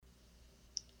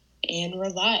And we're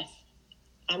live.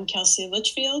 I'm Kelsey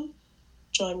Litchfield,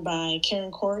 joined by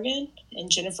Karen Corrigan and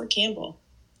Jennifer Campbell.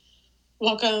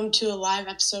 Welcome to a live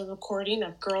episode recording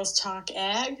of Girls Talk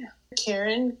Ag.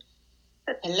 Karen,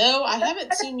 hello. I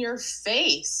haven't seen your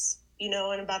face, in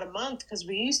about a month because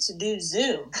we used to do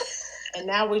Zoom. And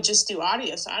now we just do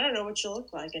audio, so I don't know what you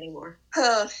look like anymore.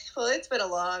 Well, it's been a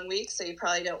long week, so you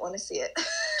probably don't want to see it.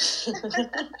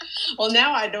 Well,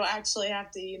 now I don't actually have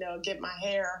to, get my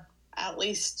hair at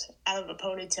least out of a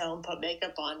ponytail and put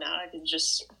makeup on. Now I can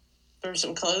just throw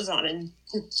some clothes on and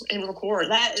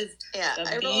record. That is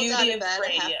I rolled out of bed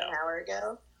a half an hour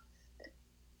ago.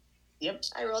 Yep.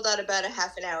 I rolled out of bed a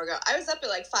half an hour ago. I was up at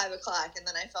like 5 o'clock, and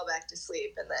then I fell back to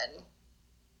sleep, and then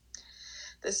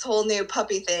this whole new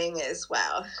puppy thing is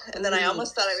wow. And then I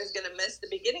almost thought I was going to miss the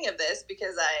beginning of this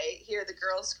because I hear the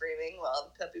girl screaming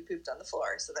while the puppy pooped on the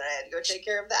floor. So then I had to go take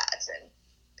care of that. And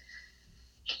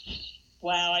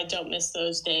wow, I don't miss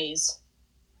those days.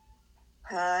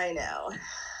 I know.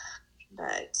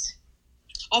 But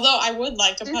although I would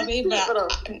like a puppy, but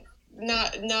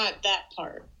not that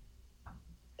part.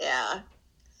 Yeah.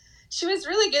 She was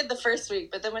really good the first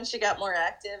week, but then when she got more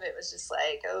active, it was just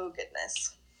like, oh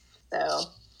goodness. So,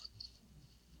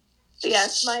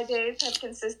 yes, my days have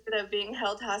consisted of being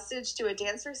held hostage to a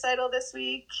dance recital this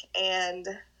week and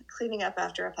cleaning up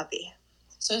after a puppy.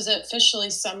 So is it officially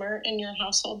summer in your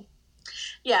household?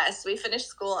 Yes, we finished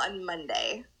school on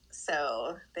Monday.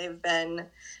 So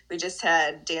we just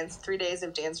had 3 days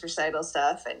of dance recital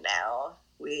stuff, and now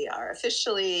we are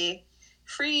officially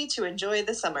free to enjoy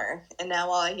the summer. And now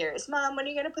all I hear is, Mom, when are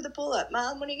you going to put the pool up?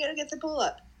 Mom, when are you going to get the pool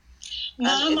up?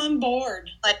 Mom, I'm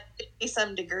bored. Like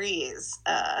 50-some degrees.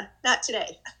 Not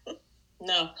today.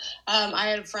 No. I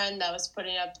had a friend that was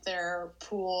putting up their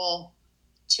pool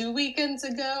 2 weekends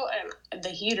ago, and the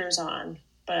heater's on.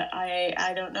 But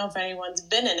I don't know if anyone's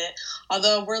been in it.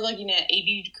 Although we're looking at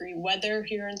 80-degree weather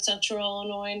here in central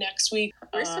Illinois next week.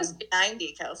 We're supposed to be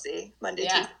 90, Kelsey. Monday,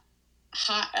 yeah. Tuesday.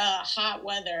 Hot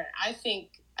weather. I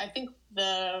think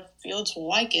the fields will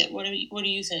like it. What do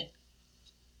you think?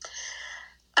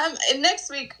 And next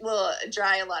week we'll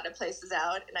dry a lot of places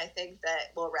out, and I think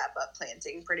that we'll wrap up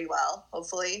planting pretty well,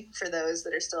 hopefully, for those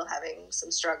that are still having some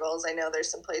struggles. I know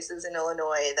there's some places in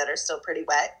Illinois that are still pretty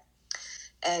wet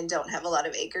and don't have a lot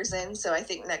of acres in, so I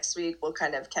think next week we'll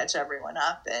kind of catch everyone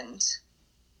up, and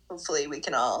hopefully we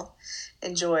can all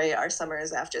enjoy our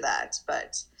summers after that.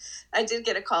 But I did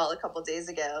get a call a couple days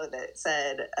ago that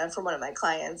said, from one of my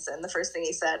clients, and the first thing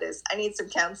he said is, I need some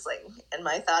counseling. And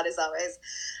my thought is always,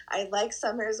 I like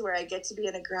summers where I get to be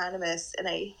an agronomist, and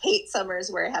I hate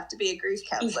summers where I have to be a grief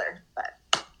counselor.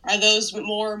 But are those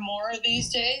more and more these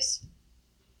days?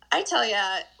 I tell you,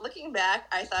 looking back,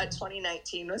 I thought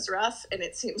 2019 was rough, and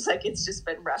it seems like it's just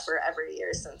been rougher every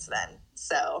year since then.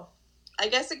 So I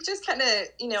guess it just kind of,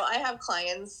 I have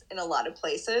clients in a lot of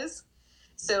places.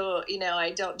 So,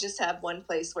 I don't just have one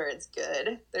place where it's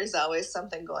good. There's always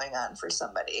something going on for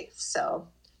somebody. So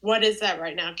what is that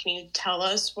right now? Can you tell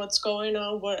us what's going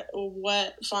on?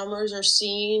 What farmers are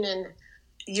seeing and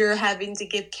you're having to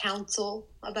give counsel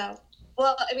about?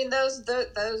 Well, I mean, those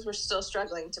were still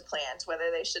struggling to plant,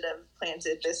 whether they should have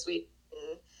planted this week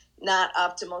in not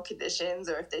optimal conditions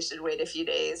or if they should wait a few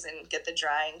days and get the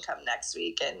drying come next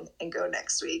week and go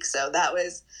next week. So that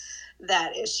was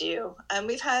that issue.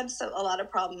 We've had a lot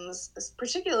of problems,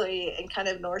 particularly in kind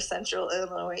of north central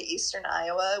Illinois, eastern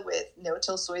Iowa, with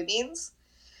no-till soybeans.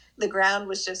 The ground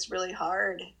was just really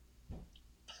hard,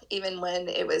 even when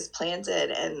it was planted,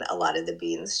 and a lot of the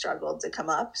beans struggled to come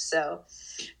up. So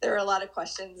there were a lot of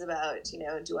questions about,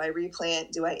 do I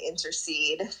replant? Do I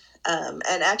interseed?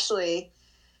 And actually,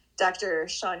 Dr.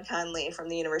 Sean Conley from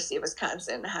the University of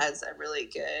Wisconsin has a really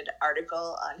good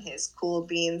article on his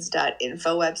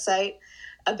coolbeans.info website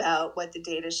about what the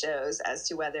data shows as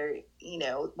to whether,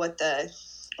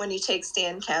 when you take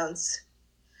stand counts,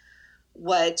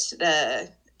 what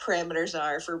the parameters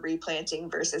are for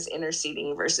replanting versus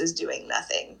interseeding versus doing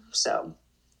nothing. So,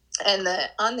 and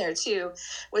on there too,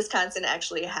 Wisconsin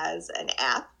actually has an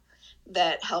app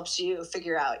that helps you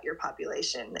figure out your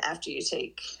population after you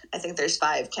take, I think there's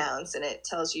 5 counts, and it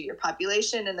tells you your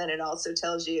population, and then it also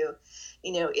tells you,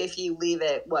 if you leave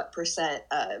it, what percent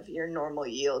of your normal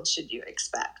yield should you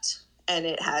expect. And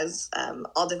it has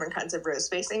all different kinds of row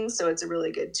spacing, so it's a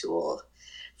really good tool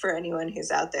for anyone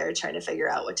who's out there trying to figure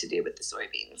out what to do with the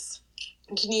soybeans.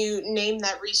 Can you name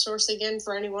that resource again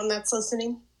for anyone that's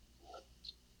listening?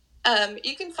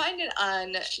 You can find it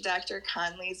on Dr.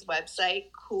 Conley's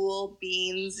website,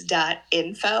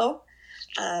 coolbeans.info.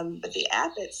 But the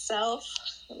app itself,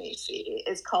 let me see,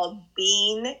 is called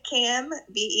Bean Cam,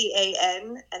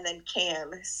 BEAN, and then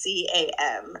Cam,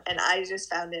 CAM. And I just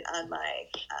found it on my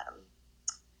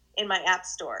in my app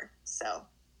store. So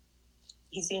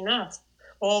easy enough.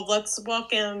 Well, let's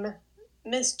welcome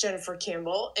Miss Jennifer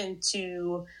Campbell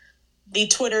into the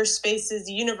Twitter Spaces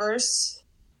universe.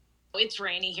 It's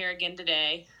rainy here again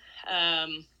today.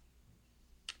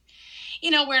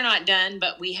 We're not done,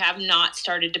 but we have not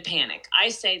started to panic. I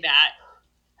say that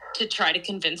to try to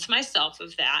convince myself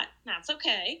of that. That's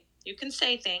okay. You can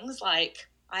say things like,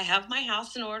 I have my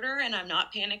house in order and I'm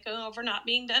not panicking over not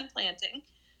being done planting.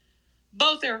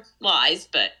 Both are lies,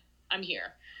 but I'm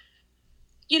here.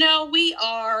 We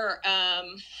are,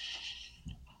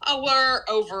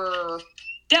 we're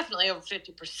definitely over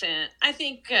 50%. I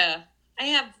think I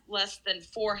have less than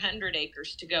 400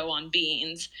 acres to go on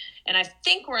beans, and I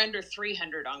think we're under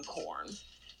 300 on corn.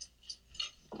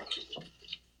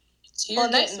 So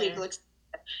well, next week looks.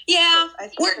 Yeah,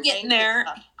 we're getting there.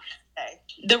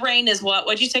 The rain is what?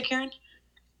 What'd you say, Karen?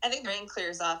 I think the rain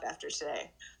clears off after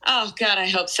today. Oh, God, I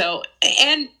hope so.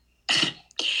 And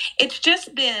it's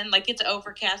just been like it's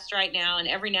overcast right now, and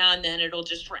every now and then it'll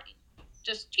just rain.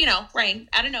 Just, rain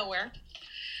out of nowhere.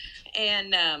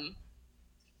 And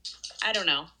I don't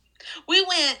know. We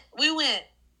went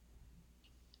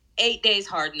 8 days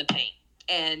hard in the paint,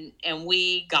 and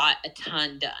we got a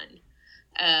ton done.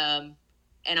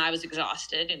 And I was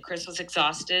exhausted, and Chris was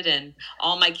exhausted, and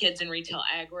all my kids in retail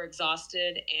ag were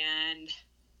exhausted, and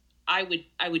I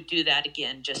would do that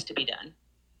again just to be done.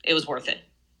 It was worth it.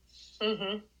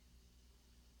 Mm-hmm.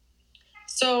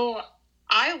 So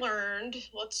I learned,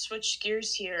 let's switch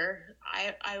gears here.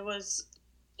 I was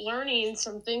learning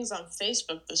some things on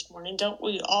Facebook this morning. Don't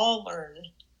we all learn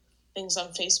things on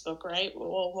Facebook, right?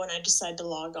 Well, when I decide to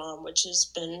log on, which has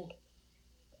been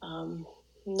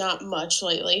not much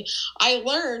lately. I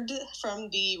learned from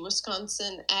the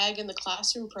Wisconsin Ag in the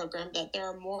Classroom program that there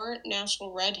are more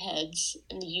national redheads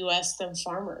in the U.S. than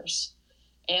farmers.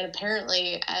 And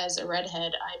apparently, as a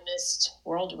redhead, I missed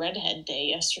World Redhead Day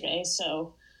yesterday.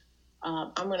 So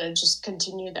I'm going to just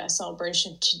continue that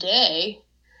celebration today.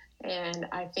 And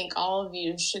I think all of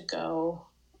you should go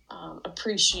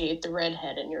appreciate the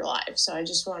redhead in your life. So I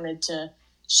just wanted to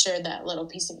share that little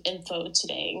piece of info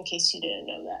today in case you didn't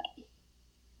know that.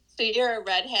 So you're a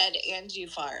redhead and you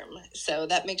farm. So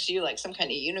that makes you like some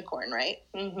kind of unicorn, right?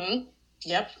 Mm-hmm.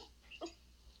 Yep.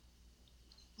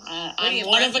 I'm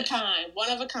one of a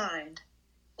kind.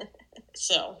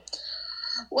 So,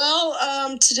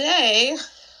 well, today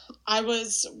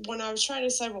when I was trying to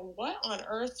decide, well, what on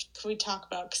earth can we talk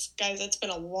about? 'Cause, guys, it's been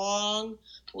a long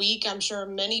week. I'm sure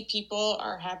many people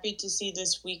are happy to see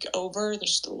this week over.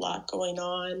 There's a lot going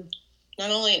on, not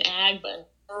only in ag, but in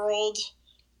the world.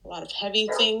 A lot of heavy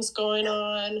things going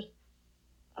on.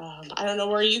 I don't know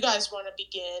where you guys want to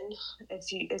begin.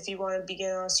 If you want to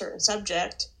begin on a certain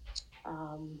subject,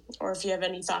 or if you have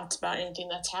any thoughts about anything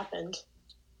that's happened.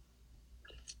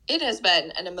 It has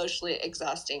been an emotionally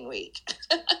exhausting week.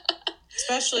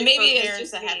 Especially maybe for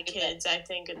parents that have kids, I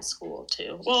think, in school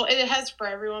too. Well, it has for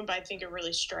everyone, but I think it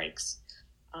really strikes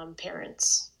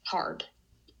parents hard.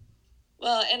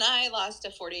 Well, and I lost a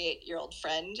 48-year-old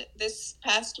friend this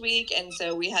past week, and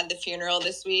so we had the funeral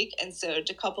this week. And so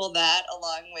to couple that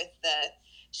along with the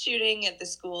shooting at the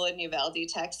school in Uvalde,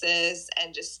 Texas,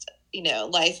 and just,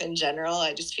 life in general,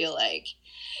 I just feel like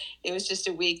it was just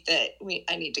a week that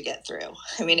I need to get through.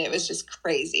 I mean, it was just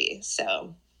crazy.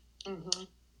 So,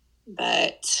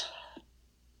 But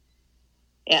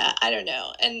yeah, I don't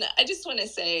know. And I just want to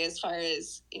say, as far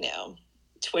as,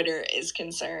 Twitter is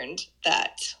concerned,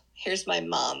 that here's my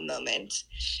mom moment.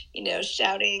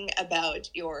 Shouting about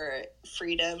your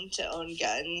freedom to own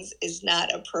guns is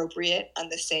not appropriate on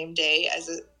the same day as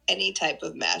any type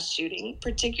of mass shooting,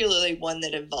 particularly one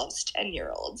that involves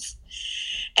 10-year-olds.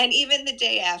 And even the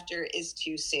day after is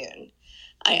too soon.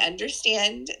 I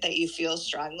understand that you feel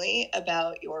strongly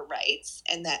about your rights,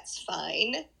 and that's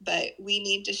fine, but we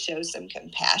need to show some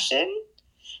compassion,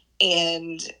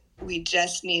 and we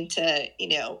just need to,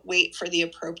 wait for the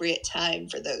appropriate time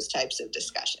for those types of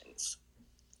discussions.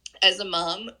 As a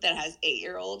mom that has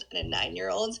 8-year-old and a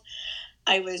 9-year-old,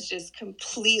 I was just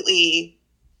completely,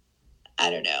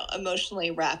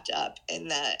 emotionally wrapped up in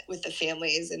that with the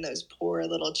families and those poor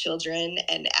little children.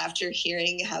 And after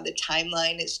hearing how the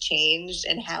timeline has changed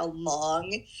and how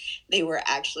long they were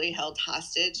actually held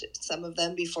hostage, some of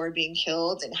them before being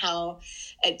killed, and how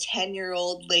a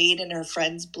 10-year-old laid in her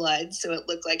friend's blood so it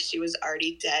looked like she was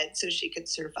already dead so she could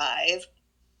survive.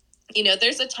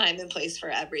 there's a time and place for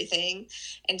everything,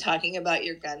 and talking about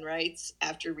your gun rights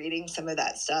after reading some of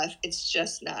that stuff, it's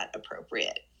just not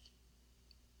appropriate.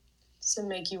 Does it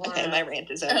make you want Okay, my rant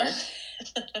is over. Does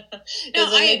it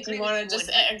make you want to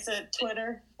just exit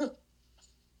Twitter?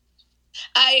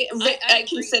 I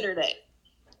considered it.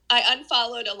 I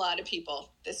unfollowed a lot of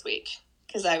people this week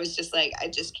because I was just like, I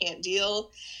just can't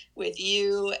deal with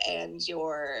you and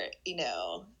your,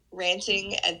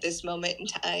 ranting at this moment in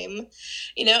time,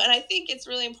 and I think it's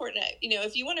really important,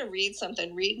 if you want to read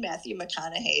something, read Matthew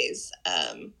McConaughey's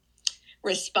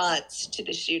response to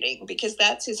the shooting, because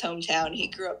that's his hometown. He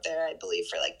grew up there, I believe,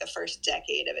 for like the first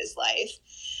decade of his life.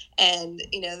 And,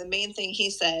 the main thing he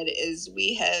said is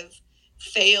we have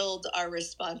failed our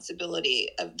responsibility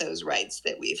of those rights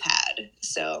that we've had.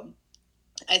 So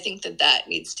I think that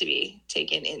needs to be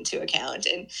taken into account.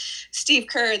 And Steve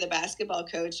Kerr, the basketball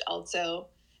coach, also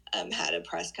had a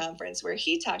press conference where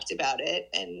he talked about it.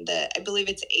 And I believe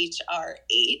it's HR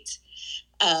 8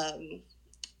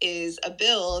 is a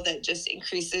bill that just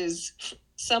increases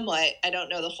somewhat. I don't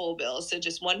know the whole bill. So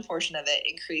just one portion of it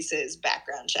increases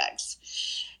background checks.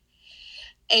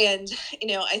 And,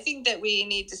 I think that we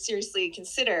need to seriously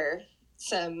consider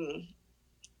some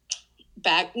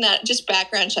not just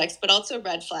background checks, but also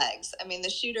red flags. I mean, the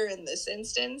shooter in this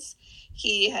instance,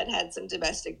 he had some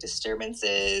domestic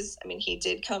disturbances. I mean, he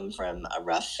did come from a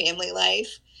rough family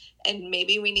life, and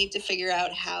maybe we need to figure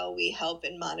out how we help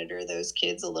and monitor those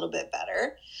kids a little bit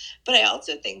better. But I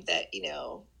also think that,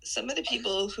 some of the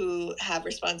people who have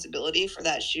responsibility for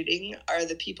that shooting are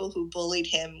the people who bullied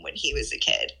him when he was a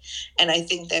kid. And I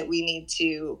think that we need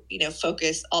to,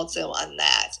 focus also on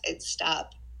that and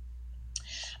stop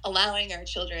allowing our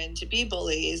children to be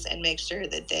bullies and make sure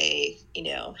that they,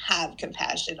 have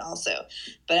compassion also.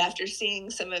 But after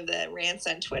seeing some of the rants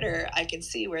on Twitter, I can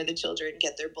see where the children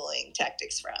get their bullying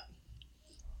tactics from.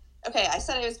 Okay, I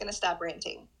said I was going to stop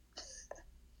ranting.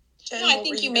 Jen, I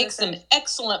think you make some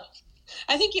excellent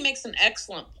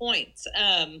points.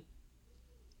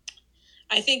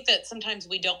 I think that sometimes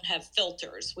we don't have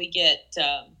filters. We get,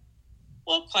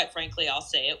 quite frankly, I'll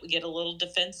say it, we get a little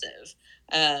defensive.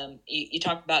 You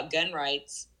talk about gun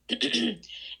rights and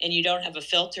you don't have a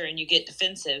filter and you get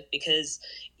defensive because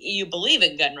you believe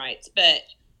in gun rights. But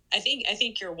I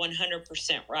think you're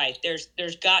 100% right.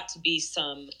 There's got to be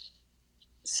some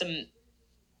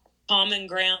common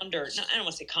ground, or I don't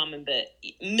want to say common, but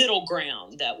middle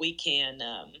ground that we can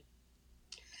find.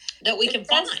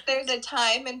 There's a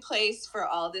time and place for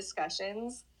all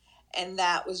discussions, and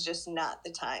that was just not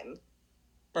the time.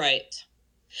 Right.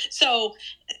 So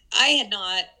I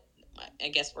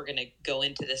guess we're going to go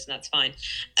into this, and that's fine.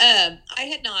 I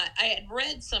had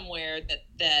read somewhere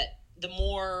that the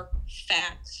more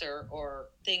facts or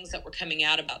things that were coming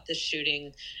out about this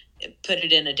shooting put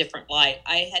it in a different light.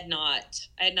 I had not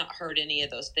heard any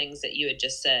of those things that you had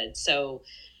just said. So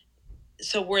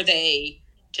were they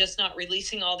just not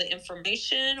releasing all the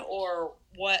information, or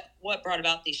what brought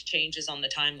about these changes on the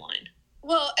timeline?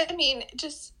 Well, I mean,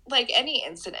 just like any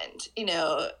incident,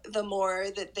 the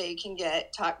more that they can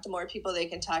the more people they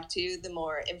can talk to, the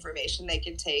more information they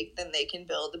can take, then they can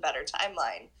build a better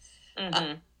timeline.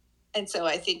 Mm-hmm. And so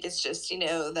I think it's just,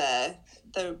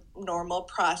 the normal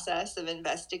process of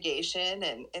investigation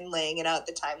and laying it out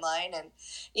the timeline. And,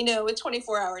 with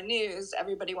 24-hour news,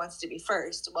 everybody wants to be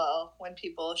first. Well, when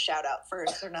people shout out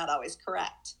first, they're not always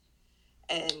correct.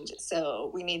 And so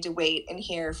we need to wait and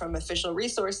hear from official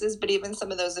resources, but even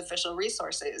some of those official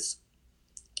resources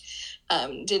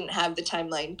didn't have the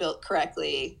timeline built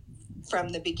correctly from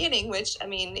the beginning, which, I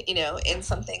mean, in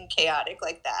something chaotic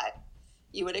like that,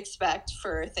 you would expect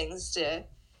for things to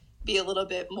be a little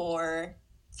bit more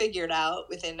figured out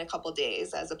within a couple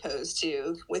days as opposed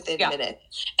to within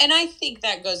minutes. And I think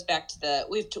that goes back to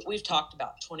we've talked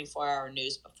about 24-hour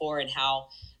news before, and how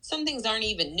some things aren't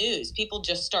even news. People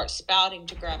just start spouting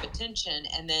to grab attention,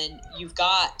 and then you've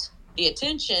got the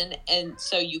attention, and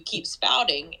so you keep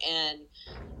spouting. And,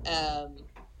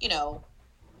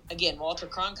 again, Walter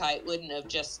Cronkite wouldn't have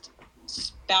just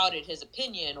spouted his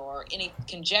opinion or any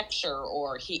conjecture,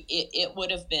 or it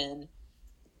would have been,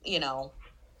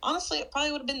 honestly, it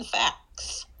probably would have been the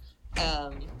facts.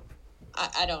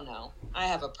 I don't know. I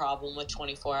have a problem with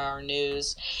 24-hour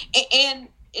news and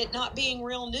it not being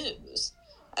real news.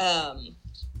 I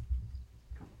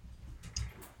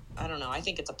don't know. I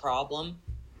think it's a problem,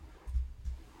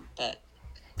 but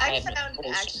I found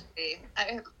actually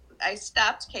I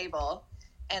stopped cable,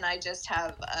 and I just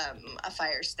have a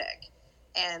Fire Stick.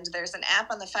 And there's an app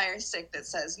on the Fire Stick that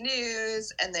says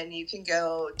news, and then you can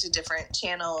go to different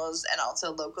channels and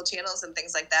also local channels and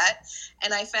things like that.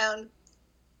 And I found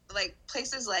like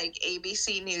places like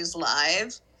ABC News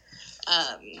Live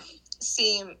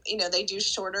seem, they do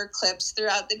shorter clips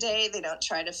throughout the day. They don't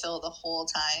try to fill the whole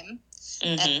time.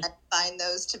 Mm-hmm. And I find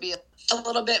those to be a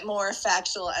little bit more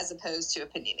factual as opposed to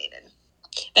opinionated.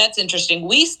 That's interesting.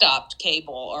 We stopped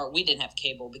cable, or we didn't have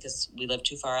cable because we lived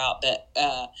too far out, but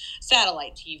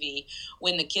satellite TV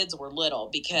when the kids were little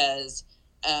because,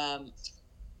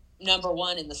 number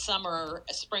one, in the summer,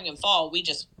 spring and fall, we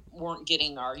just weren't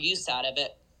getting our use out of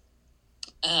it.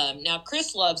 Now,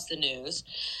 Chris loves the news,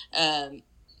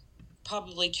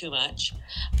 probably too much.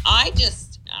 I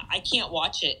can't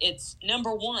watch it. It's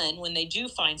number one, when they do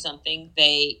find something,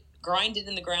 they grind it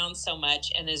in the ground so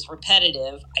much and is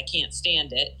repetitive. I can't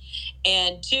stand it.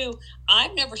 And two,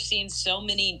 I've never seen so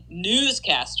many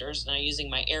newscasters, and I'm using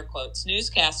my air quotes,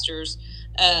 newscasters,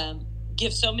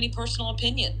 give so many personal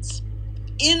opinions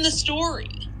in the story.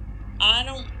 I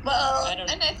don't.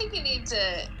 And I think you need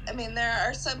to, there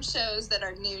are some shows that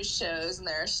are news shows and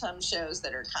there are some shows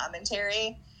that are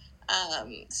commentary.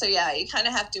 So yeah, you kind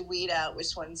of have to weed out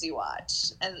which ones you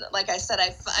watch. And like I said,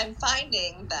 I'm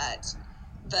finding that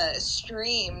the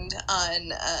streamed on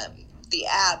the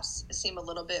apps seem a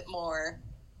little bit more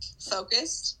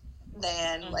focused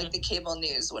than like the cable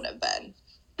news would have been.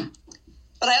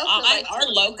 But I also like our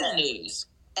local news.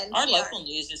 NPR. Our local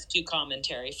news is too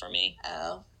commentary for me.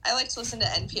 Oh, I like to listen to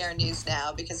NPR News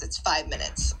now because it's 5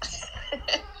 minutes.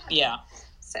 Yeah.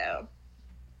 So.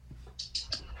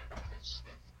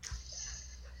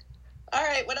 All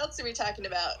right, what else are we talking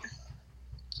about?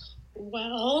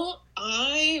 Well,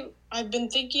 I've been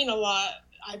thinking a lot.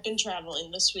 I've been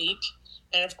traveling this week,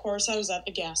 and of course I was at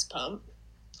the gas pump,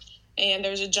 and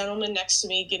there's a gentleman next to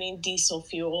me getting diesel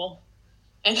fuel,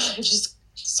 and I just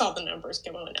saw the numbers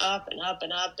going up and up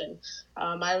and up, and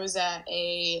I was at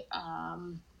a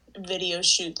video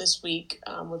shoot this week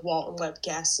with Walton Webb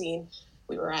Gassing.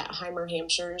 We were at Heimer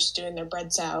Hampshire's doing their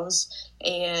bread sows,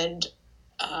 and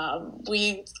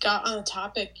we got on a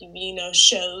topic,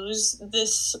 shows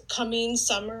this coming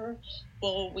summer.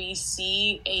 Will we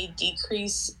see a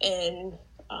decrease in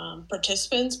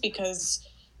participants because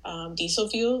diesel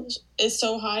fuel is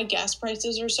so high, gas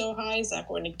prices are so high? Is that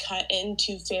going to cut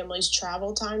into families'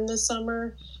 travel time this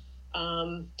summer?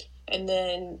 And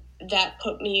then that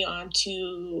put me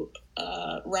onto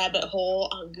a rabbit hole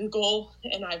on Google,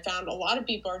 and I found a lot of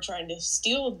people are trying to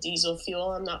steal diesel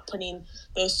fuel. I'm not putting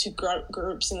those two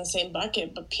groups in the same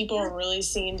bucket, but people are really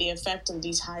seeing the effect of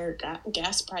these higher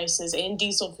gas prices and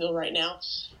diesel fuel right now.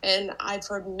 And I've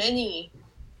heard many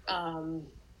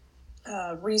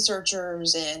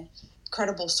researchers and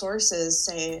credible sources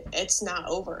say it's not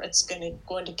over. It's going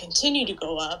to continue to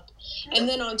go up. And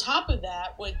then on top of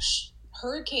that, which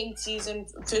hurricane season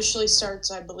officially starts,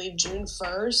 I believe, June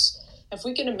 1st. If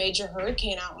we get a major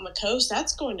hurricane out on the coast,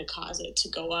 that's going to cause it to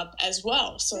go up as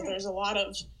well. So there's a lot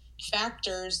of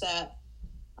factors that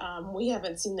we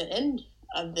haven't seen the end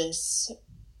of this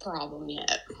problem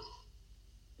yet.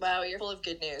 Wow, you're full of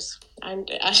good news.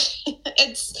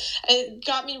 It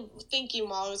got me thinking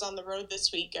while I was on the road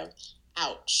this week of,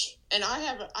 ouch. And I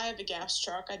have a gas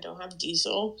truck. I don't have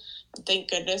diesel. Thank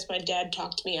goodness my dad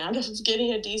talked me out of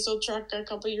getting a diesel truck a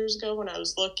couple years ago when I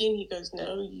was looking. He goes,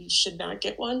 no, you should not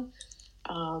get one.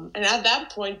 And at that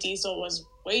point, diesel was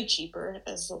way cheaper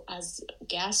as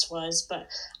gas was. But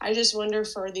I just wonder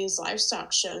for these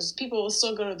livestock shows, people will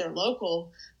still go to their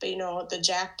local, but the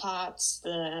jackpots,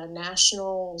 the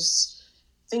nationals,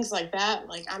 things like that.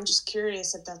 Like, I'm just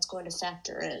curious if that's going to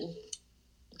factor in.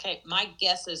 Okay, my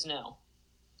guess is no.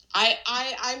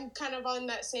 I'm kind of on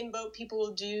that same boat. People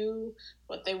will do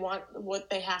what they want, what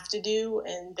they have to do,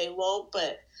 and they won't.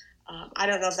 But I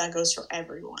don't know if that goes for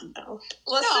everyone, though.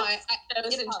 Well,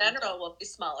 shows in general will be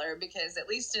smaller because at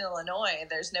least in Illinois,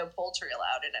 there's no poultry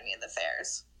allowed at any of the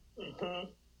fairs. Mm-hmm.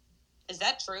 Is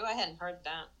that true? I hadn't heard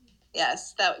that.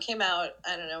 Yes, that came out,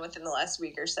 I don't know, within the last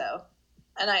week or so.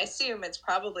 And I assume it's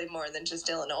probably more than just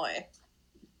Illinois.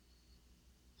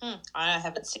 I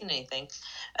haven't seen anything.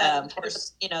 Of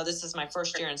course, this is my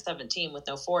first year in 17 with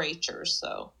no 4-H'ers,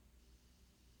 so.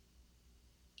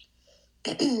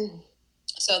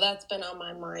 So that's been on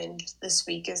my mind this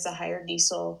week is the higher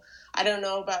diesel. I don't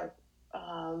know about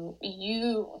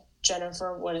you,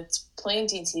 Jennifer, when it's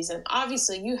planting season.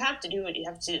 Obviously, you have to do what you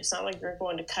have to do. It's not like you're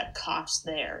going to cut costs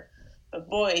there. But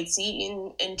boy, it's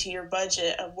eating into your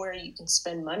budget of where you can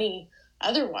spend money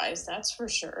otherwise, that's for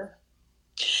sure.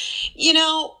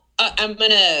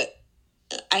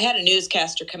 I had a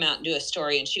newscaster come out and do a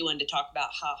story, and she wanted to talk about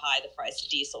how high the price of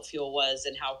diesel fuel was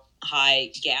and how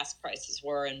high gas prices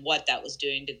were and what that was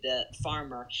doing to the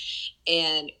farmer.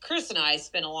 And Chris and I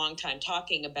spent a long time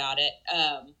talking about it.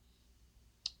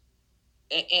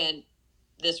 and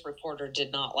this reporter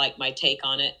did not like my take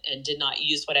on it and did not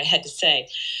use what I had to say.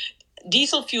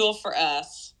 Diesel fuel for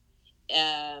us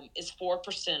is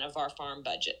 4% of our farm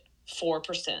budget.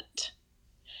 4%.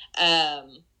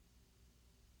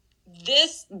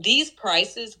 These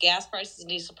prices, gas prices and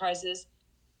diesel prices,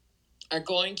 are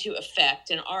going to affect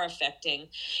and are affecting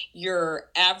your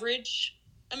average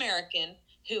American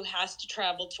who has to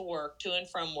travel to work, to and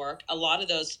from work. A lot of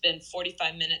those spend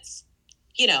 45 minutes,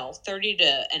 30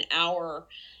 to an hour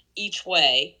each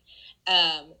way.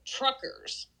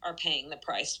 Truckers are paying the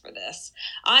price for this.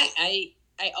 I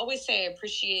always say I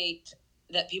appreciate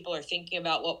that people are thinking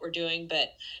about what we're doing,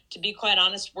 but to be quite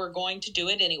honest, we're going to do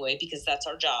it anyway because that's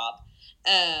our job.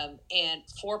 And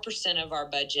 4% of our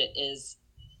budget is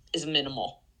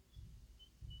minimal.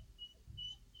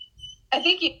 I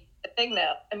think the thing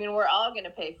though, I mean, we're all going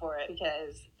to pay for it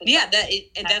because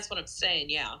that's what I'm saying.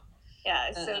 Yeah.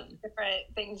 So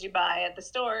different things you buy at the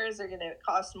stores are going to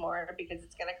cost more because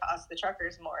it's going to cost the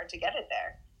truckers more to get it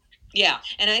there. Yeah,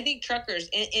 and I think truckers,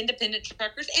 independent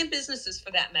truckers, and businesses for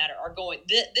that matter, are going.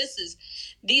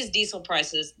 These diesel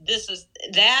prices. This is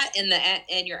that,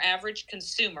 and your average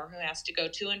consumer who has to go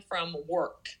to and from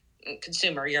work.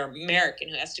 Consumer, your American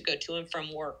who has to go to and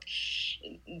from work.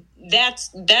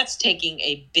 That's taking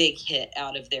a big hit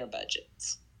out of their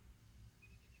budgets.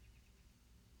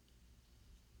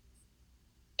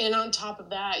 And on top of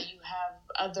that, you have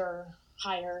other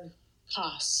higher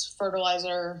costs.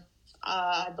 Fertilizer.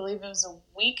 I believe it was a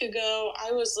week ago,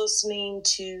 I was listening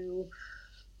to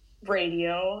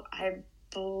radio. I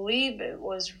believe it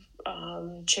was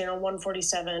channel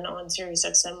 147 on Sirius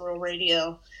XM Rural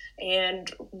Radio. And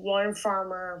one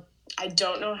farmer, I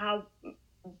don't know how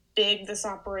big this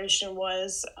operation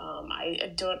was.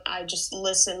 I just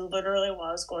listened literally while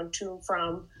I was going to and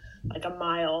from, like a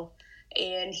mile.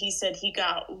 And he said he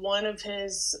got one of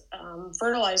his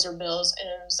fertilizer bills, and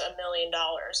it was $1 million,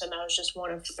 and that was just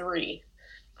one of 3.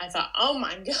 I thought, oh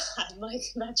my God, like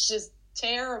that's just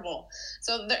terrible.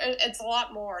 So it's a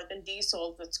lot more than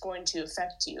diesel that's going to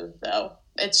affect you, though.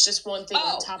 It's just one thing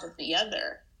on top of the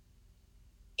other.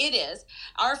 It is.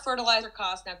 Our fertilizer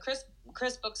cost, now Chris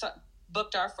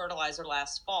booked our fertilizer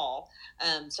last fall,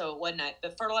 so it wasn't,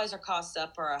 but fertilizer costs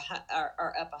are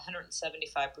up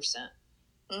 175%.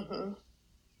 Mm-hmm.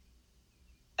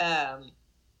 And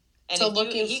so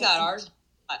he got ours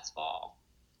last fall.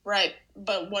 Right.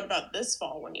 But what about this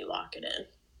fall when you lock it in?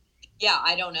 Yeah,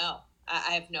 I don't know.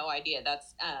 I have no idea.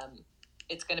 That's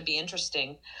it's going to be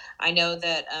interesting. I know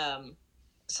that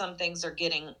some things are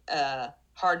getting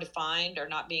hard to find or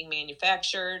not being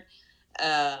manufactured.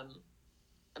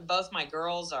 Both my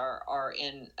girls are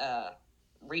in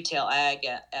retail ag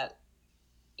at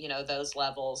those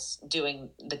levels doing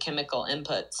the chemical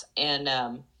inputs, and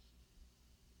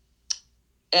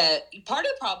part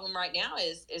of the problem right now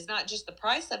is not just the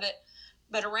price of it,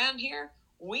 but around here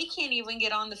we can't even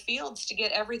get on the fields to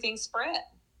get everything spread.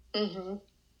 Mm-hmm.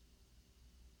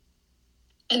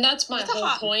 And that's my whole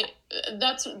point.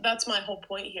 That's my whole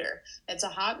point here. It's a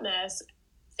hot mess.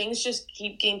 Things just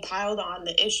keep getting piled on.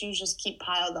 The issues just keep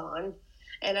piled on.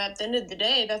 And at the end of the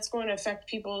day, that's going to affect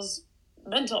people's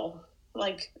mental.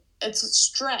 Like, it's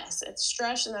stress. It's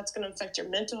stress, and that's going to affect your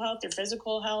mental health, your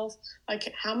physical health.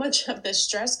 Like, how much of this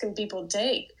stress can people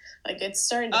take? Like, it's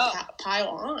starting to pile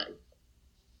on.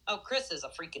 Oh, Chris is a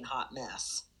freaking hot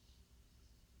mess.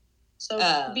 So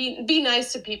be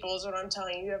nice to people is what I'm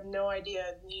telling you. You have no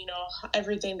idea,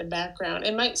 everything in the background.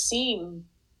 It might seem,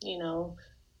 they're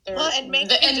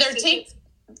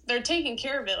taking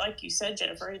care of it, like you said,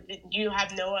 Jennifer. You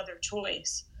have no other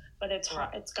choice, but it's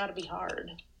got to be hard.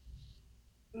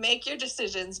 Make your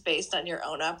decisions based on your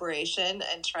own operation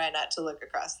and try not to look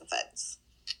across the fence.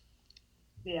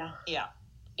 Yeah. Yeah.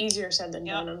 Easier said than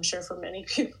done, I'm sure, for many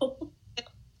people.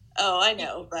 Oh, I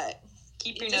know, but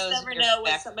keep your nose. You just never know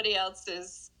what somebody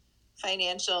else's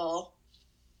financial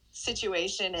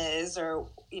situation is, or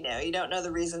you don't know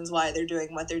the reasons why they're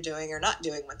doing what they're doing or not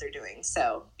doing what they're doing.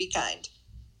 So be kind.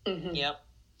 Mm-hmm. Yep.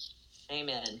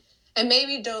 Amen. And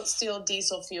maybe don't steal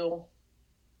diesel fuel,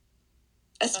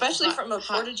 especially from a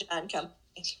Porta-John company.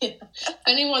 Yeah. If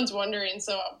anyone's wondering,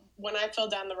 so when I fell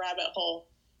down the rabbit hole,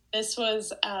 this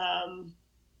was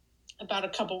about a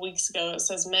couple weeks ago. It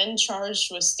says men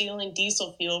charged with stealing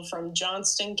diesel fuel from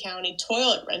Johnston County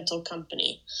Toilet Rental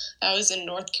Company. That was in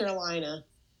North Carolina.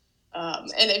 And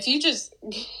if you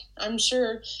I'm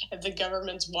sure if the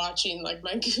government's watching, like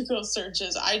my Google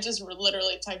searches, I just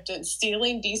literally typed in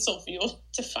stealing diesel fuel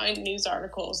to find news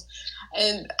articles.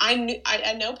 And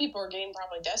I know people are getting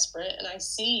probably desperate, and I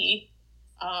see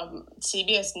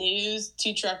CBS News,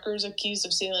 2 truckers accused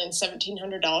of stealing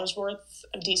 $1,700 worth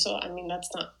of diesel. I mean, that's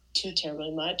not too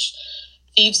terribly much.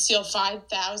 Thieves steal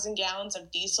 5,000 gallons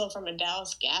of diesel from a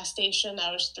Dallas gas station.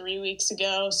 That was 3 weeks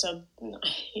ago. So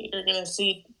you're gonna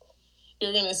see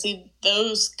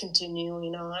those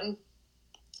continuing on.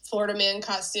 Florida man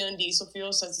caught stealing diesel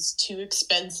fuel, says it's too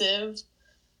expensive.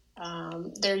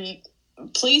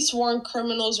 Police warn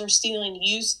criminals are stealing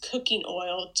used cooking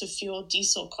oil to fuel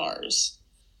diesel cars.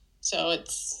 So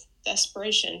it's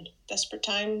desperation. Desperate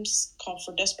times call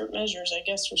for desperate measures, I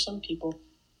guess, for some people.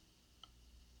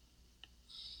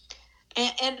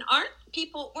 And aren't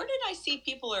people, where did I see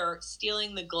people are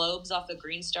stealing the globes off the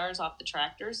Green Stars off the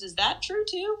tractors? Is that true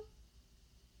too?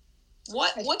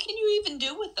 What can you even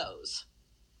do with those?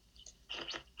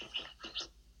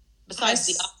 Besides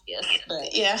the obvious.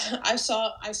 But. Yeah, I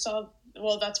saw,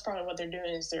 well, that's probably what they're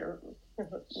doing is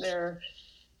they're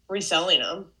reselling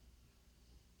them.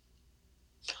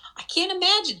 I can't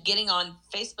imagine getting on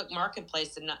Facebook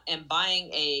Marketplace and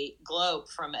buying a globe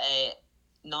from a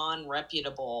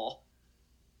non-reputable,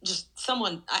 just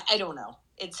someone, I don't know.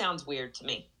 It sounds weird to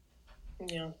me.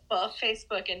 Yeah. Well,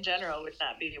 Facebook in general would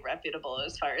not be reputable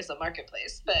as far as a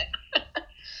marketplace, but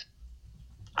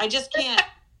I just can't.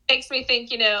 Makes me think,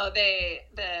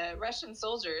 the Russian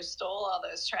soldiers stole all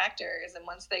those tractors, and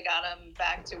once they got them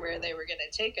back to where they were going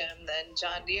to take them, then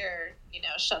John Deere,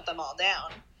 shut them all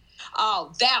down.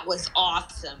 Oh, that was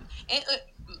awesome.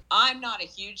 I'm not a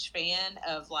huge fan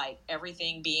of like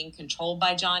everything being controlled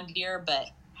by John Deere, but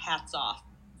hats off.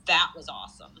 That was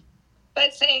awesome.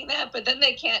 But saying that, but then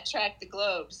they can't track the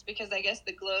globes because I guess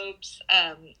the globes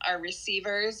are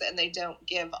receivers and they don't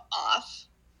give off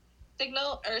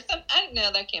signal or something. I don't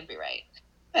know. That can't be right.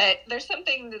 But there's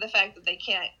something to the fact that they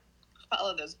can't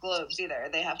follow those globes either.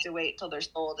 They have to wait till they're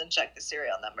sold and check the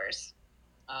serial numbers.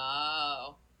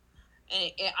 Oh.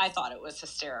 And I thought it was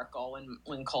hysterical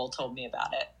when Cole told me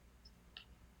about it.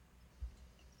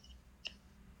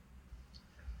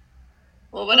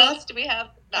 Well, what else do we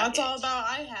have? That's all about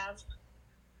I have.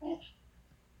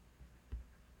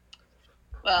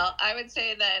 Well, I would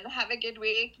say then have a good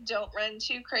week. Don't run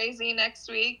too crazy next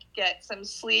week. Get some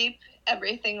sleep.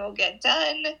 Everything will get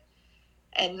done.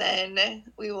 And then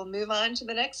we will move on to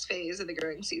the next phase of the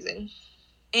growing season.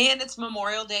 And it's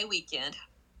Memorial Day weekend.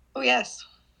 Oh, yes.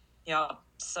 Yeah.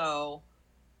 So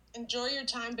enjoy your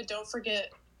time, but don't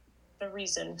forget the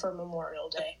reason for Memorial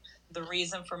Day. The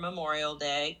reason for Memorial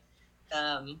Day.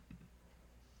 And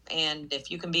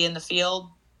if you can be in the field,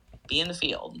 be in the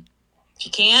field. If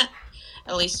you can't,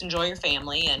 at least enjoy your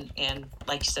family and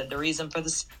like you said, the reason for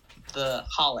the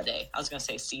holiday. I was going to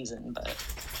say season, but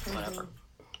whatever.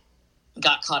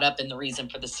 Got caught up in the reason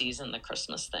for the season, the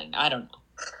Christmas thing. I don't know.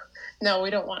 No, we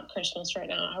don't want Christmas right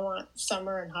now. I want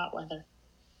summer and hot weather.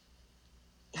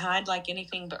 I'd like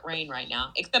anything but rain right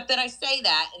now, except that I say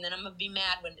that and then I'm going to be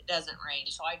mad when it doesn't rain.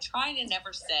 So I try to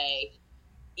never say,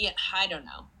 yeah, I don't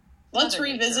know. Let's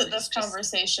revisit this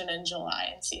conversation in July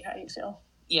and see how you feel.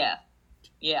 Yeah.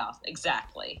 Yeah,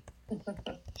 exactly.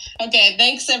 Okay,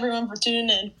 thanks everyone for tuning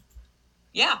in.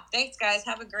 Yeah, thanks guys.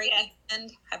 Have a great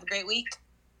weekend. Have a great week.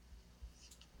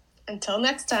 Until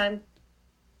next time.